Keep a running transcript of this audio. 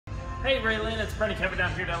Hey Raylene, it's Brendan Kevin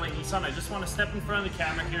down here at LA Nissan. I just want to step in front of the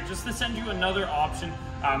camera here just to send you another option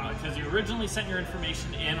because you originally sent your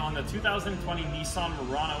information in on the 2020 Nissan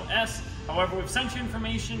Murano S. However, we've sent you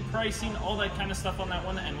information, pricing, all that kind of stuff on that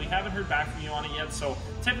one, and we haven't heard back from you on it yet. So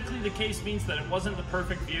typically the case means that it wasn't the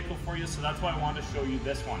perfect vehicle for you, so that's why I wanted to show you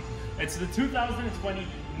this one. It's the 2020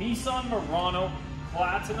 Nissan Murano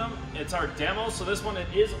Platinum. It's our demo, so this one, it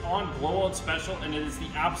is on blowout special and it is the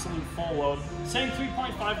absolute full load. Same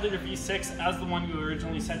 3.5 liter V6 as the one you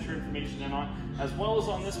originally sent your information in on, as well as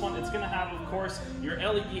on this one, it's going to have, of course, your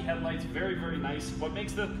LED headlights. Very, very nice. What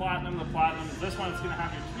makes the Platinum is this one, it's going to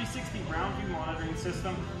have your 360 round view monitoring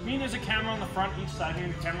system, meaning there's a camera on the front each side here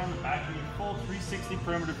and a camera on the back, and your full 360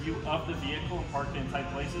 perimeter view of the vehicle and parked in tight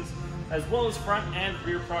places, as well as front and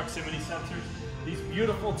rear proximity sensors. These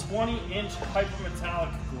beautiful 20-inch Hyper Metallic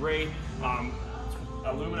gray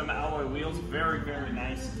aluminum alloy wheels, very, very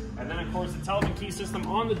nice. And then of course the Intelligent Key System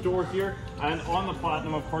on the door here, and on the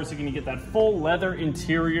Platinum, of course, you're gonna get that full leather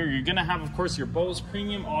interior. You're gonna have, of course, your Bose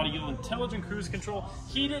premium audio, intelligent cruise control,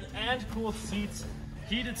 heated and cooled seats,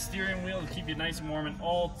 heated steering wheel to keep you nice and warm in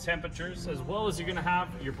all temperatures, as well as you're going to have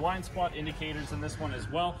your blind spot indicators in this one as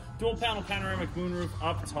well, dual panel panoramic moonroof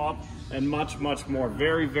up top, and much, much more.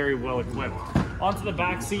 Very, very well equipped. Onto the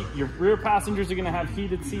back seat, your rear passengers are going to have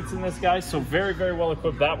heated seats in this, guys, so very, very well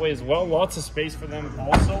equipped that way as well. Lots of space for them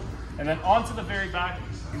also. And then onto the very back,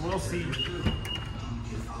 you will see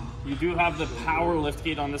you do have the power lift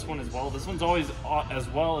gate on this one as well. This one's always as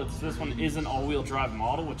well. This one is an all-wheel drive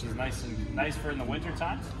model, which is nice for in the winter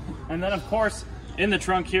time. And then of course, in the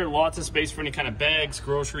trunk here, lots of space for any kind of bags,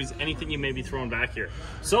 groceries, anything you may be throwing back here.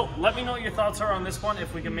 So let me know what your thoughts are on this one.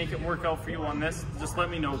 If we can make it work out for you on this, just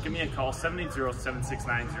let me know. Give me a call,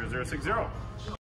 780-769-0060.